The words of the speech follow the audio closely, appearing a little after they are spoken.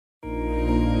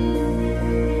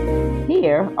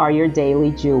here are your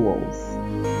daily jewels.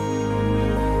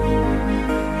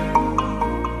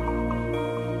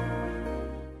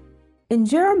 In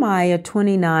Jeremiah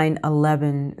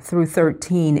 29:11 through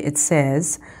 13, it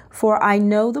says, "For I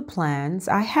know the plans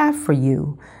I have for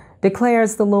you,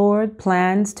 declares the Lord,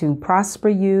 plans to prosper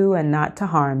you and not to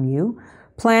harm you,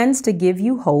 plans to give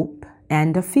you hope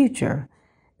and a future.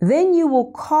 Then you will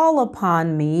call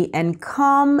upon me and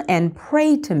come and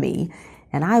pray to me,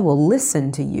 and I will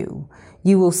listen to you.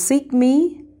 You will seek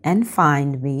me and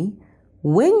find me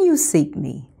when you seek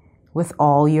me with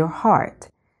all your heart."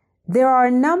 There are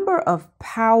a number of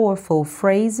powerful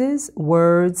phrases,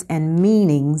 words, and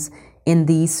meanings in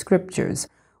these scriptures.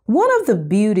 One of the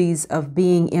beauties of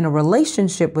being in a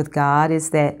relationship with God is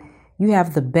that you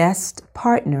have the best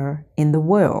partner in the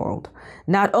world.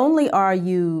 Not only are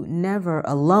you never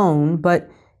alone, but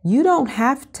you don't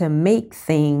have to make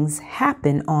things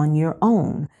happen on your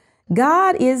own.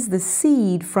 God is the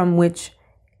seed from which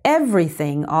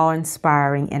everything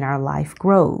awe-inspiring in our life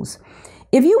grows.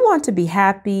 If you want to be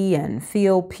happy and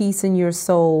feel peace in your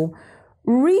soul,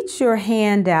 reach your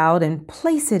hand out and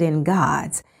place it in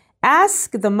God's.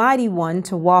 Ask the Mighty One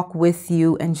to walk with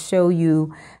you and show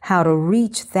you how to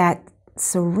reach that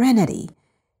serenity.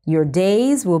 Your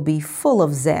days will be full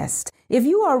of zest. If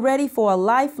you are ready for a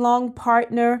lifelong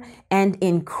partner and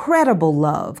incredible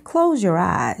love, close your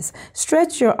eyes,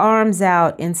 stretch your arms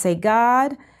out and say,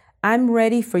 "God, I'm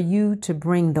ready for you to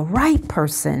bring the right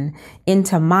person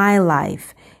into my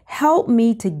life. Help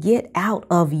me to get out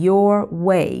of your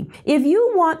way." If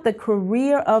you want the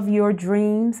career of your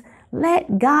dreams,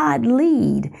 let God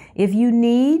lead. If you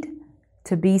need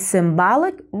to be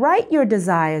symbolic, write your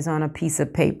desires on a piece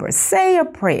of paper, say a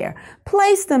prayer,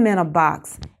 place them in a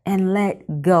box, and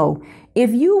let go.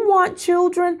 If you want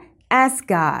children, ask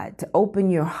God to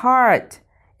open your heart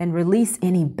and release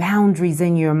any boundaries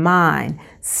in your mind.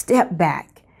 Step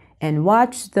back and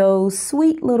watch those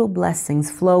sweet little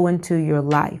blessings flow into your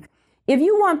life. If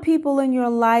you want people in your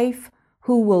life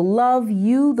who will love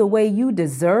you the way you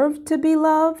deserve to be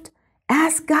loved,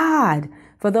 ask God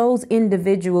for those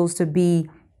individuals to be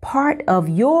part of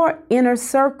your inner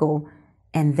circle,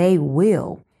 and they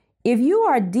will. If you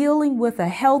are dealing with a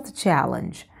health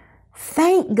challenge,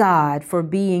 thank God for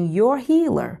being your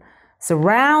healer.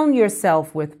 Surround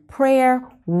yourself with prayer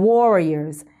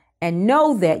warriors and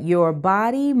know that your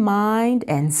body, mind,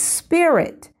 and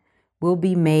spirit will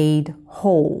be made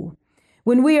whole.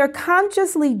 When we are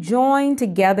consciously joined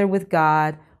together with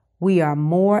God, we are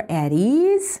more at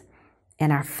ease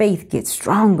and our faith gets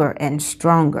stronger and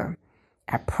stronger.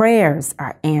 Our prayers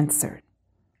are answered.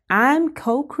 I'm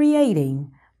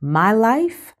co-creating my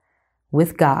life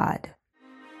with God.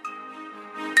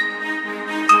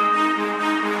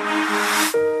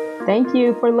 Thank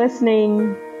you for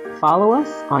listening. Follow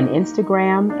us on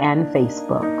Instagram and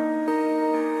Facebook.